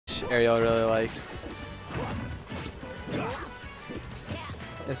Ariel really likes.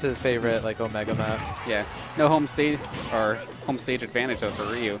 It's his favorite, like, Omega map. Yeah. No home stage or home stage advantage though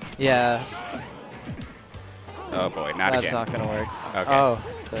for Ryu. Yeah. Oh boy, not That's again. not gonna work. Okay. Oh.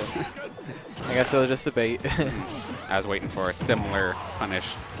 I guess it was just a bait. I was waiting for a similar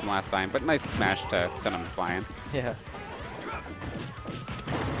punish from last time, but nice smash to send him flying. Yeah.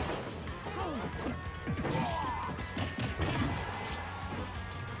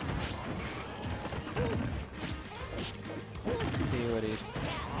 See what he.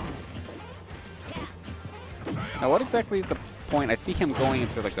 Now, what exactly is the point? I see him going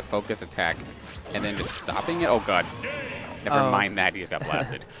into like the focus attack and then just stopping it. Oh god. Never mind that. He just got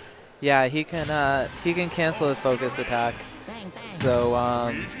blasted. Yeah, he can cancel his focus attack,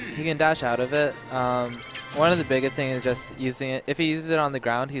 so he can dash out of it. One of the biggest things is just using it. If he uses it on the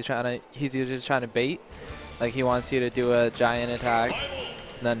ground, he's usually trying to bait. Like he wants you to do a giant attack,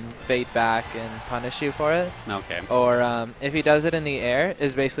 then fade back and punish you for it. Okay. Or if he does it in the air,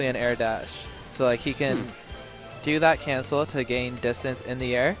 is basically an air dash. So like he can do that cancel to gain distance in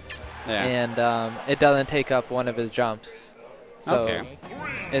the air, and it doesn't take up one of his jumps. So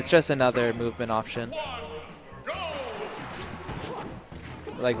it's just another movement option.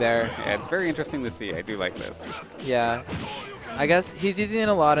 Like there. Yeah, it's very interesting to see. I do like this. Yeah. I guess he's using it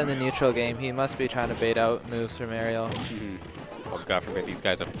a lot in the neutral game. He must be trying to bait out moves from Ariel. Oh, God forbid, these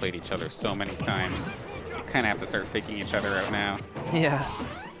guys have played each other so many times. You kind of have to start faking each other out now. Yeah.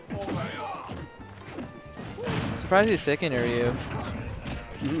 Surprised he's sick in Ryu.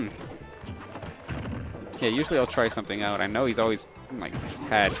 Yeah, usually I'll try something out. I know he's always like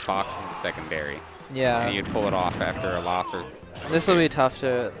had Fox as the secondary. Yeah. And he'd pull it off after a loss or. This will be tough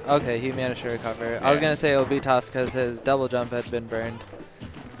to. Okay, he managed to recover. I was gonna say it'll be tough because his double jump had been burned.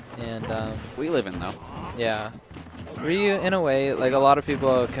 And we live in though. Yeah. Ryu, in a way, like a lot of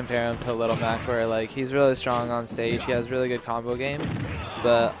people compare him to Little Mac, where like he's really strong on stage. He has really good combo game,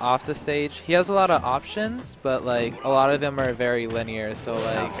 but off the stage, he has a lot of options, but like a lot of them are very linear. So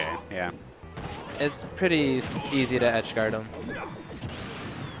like. Okay. Yeah. It's pretty easy to edge guard him.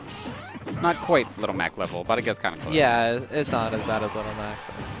 Not quite Little Mac level, but I guess kind of close. Yeah, it's not as bad as Little Mac.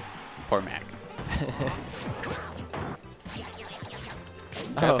 Poor Mac.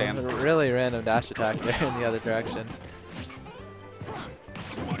 Oh, hands. really random dash attack there in the other direction.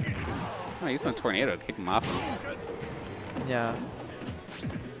 Oh, he used a tornado to kick him off. Yeah.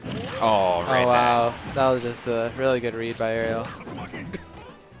 Oh, right. Oh, wow. That was just a really good read by Ariel.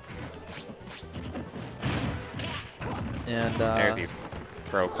 And there's these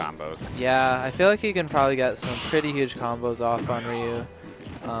throw combos. Yeah, I feel like he can probably get some pretty huge combos off on Ryu.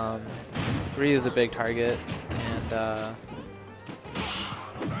 Ryu's a big target, and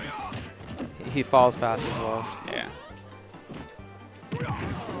he falls fast as well. Yeah.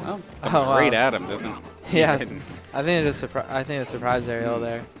 Oh, comes right at him, doesn't he? Yes. I think it surprised Ariel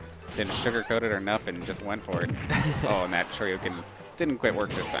there. Didn't sugarcoat it or nothing, just went for it. Oh, and that Shoryuken didn't quite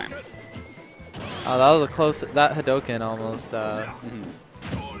work this time. Oh, that was a close. That Hadoken almost landed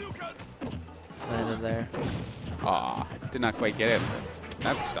there. Aw, did not quite get it.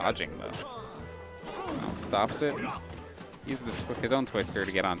 Not dodging though. Oh, stops it. Uses his own twister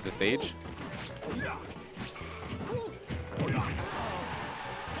to get onto stage.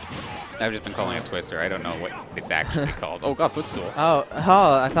 I've just been calling it twister. I don't know what it's actually called. Oh god, footstool. Oh,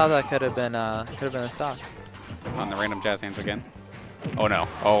 I thought that could have been a stock. On the random jazz hands again. Oh no.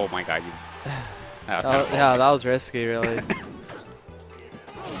 Oh my god, you. That was Yeah, that was risky, really. There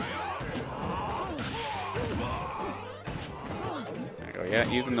you go. Yeah,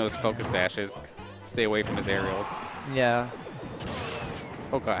 using those focus dashes. Stay away from his aerials. Yeah.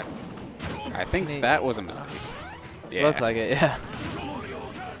 Oh god. I think that was a mistake. Yeah. Looks like it, yeah.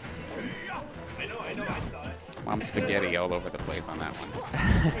 Mom spaghetti all over the place on that one.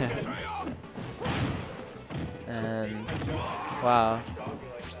 And wow.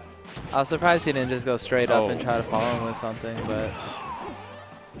 I was surprised he didn't just go straight up and try to follow him with something, but.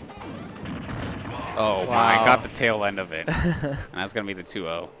 Oh my, got the tail end of it. And that's going to be the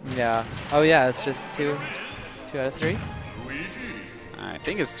 2-0. Yeah. Oh yeah, it's just two out of 3? I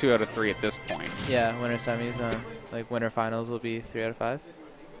think it's 2 out of 3 at this point. Yeah, winter semis, like winter finals will be 3 out of 5.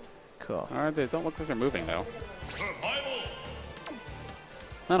 Cool. They don't look like they're moving though.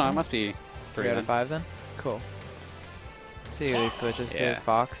 No, it must be 3 out of 5 then? Cool. Let's see who he switches to.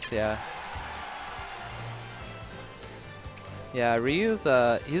 Fox, yeah. Yeah, Ryu's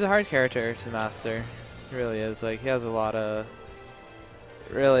he's a hard character to master. He really is. Like he has a lot of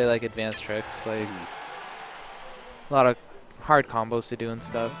really like advanced tricks, like a lot of hard combos to do and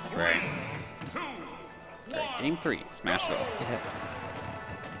stuff. Right. Game 3, Smashville. Yeah.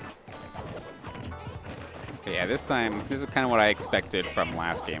 But yeah, this time, this is kind of what I expected from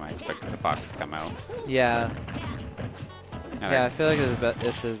last game. I expected the Fox to come out. Yeah. And Yeah, I feel like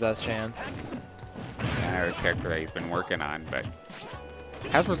it's his best chance. Another character that he's been working on, but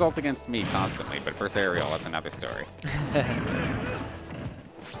has results against me constantly. But first Ariel, that's another story.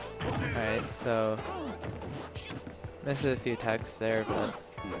 Alright, so missed a few techs there, but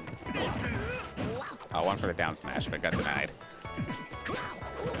Oh, one for the down smash, but got denied.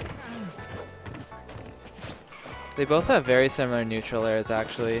 they both have very similar neutral airs,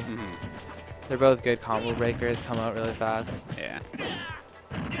 actually. They're both good combo breakers, come out really fast. Yeah.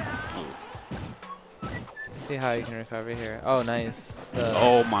 See how you can recover here. Oh, nice.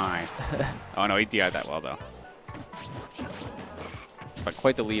 Oh my. Oh no, he DI'd that well though. But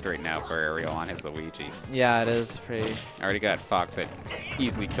quite the lead right now for Ariel on his Luigi. Yeah, it is pretty. Already got Fox at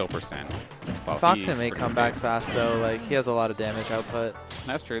easily kill percent. Fox can make comebacks fast though. Like, he has a lot of damage output.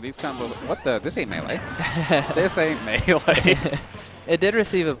 That's true. These combos. What the? This ain't melee. This ain't melee. It did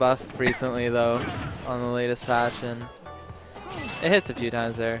receive a buff recently though, on the latest patch, and it hits a few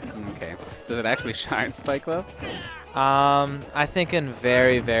times there. Okay. Does it actually shine Spike though? I think in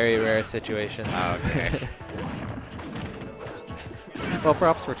very, very rare situations. Oh, okay. Well,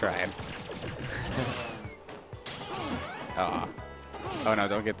 props for trying. Oh. Oh no,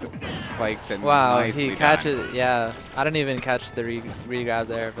 don't get spiked and wow, nicely he catches. Yeah, I didn't even catch the re-grab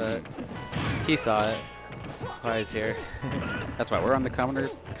there, but he saw it. That's why he's here. That's why we're on the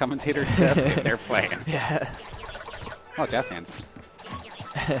commentator's desk and they're playing. Yeah. Oh, jazz hands.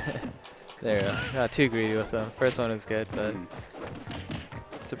 There you go. Got too greedy with them. First one is good, but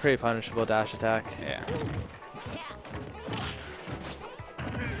it's a pretty punishable dash attack. Yeah.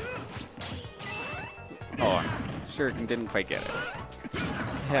 Oh, sure didn't quite get it.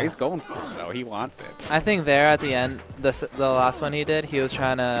 Yeah. He's going for it, though. He wants it. I think there at the end, the last one he did, he was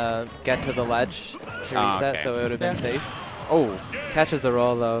trying to get to the ledge to reset, okay. so it would have been safe. Oh. Catches a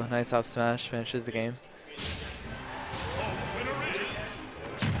roll, though. Nice up smash. Finishes the game.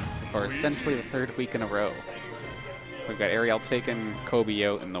 So for essentially the third week in a row, we've got Ariel taking Kobe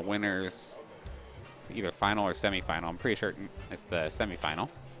out in the winners, either final or semifinal. I'm pretty sure it's the semifinal.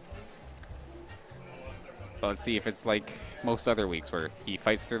 But let's see if it's like most other weeks where he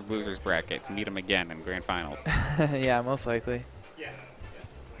fights through the losers bracket to meet him again in grand finals. Yeah, most likely.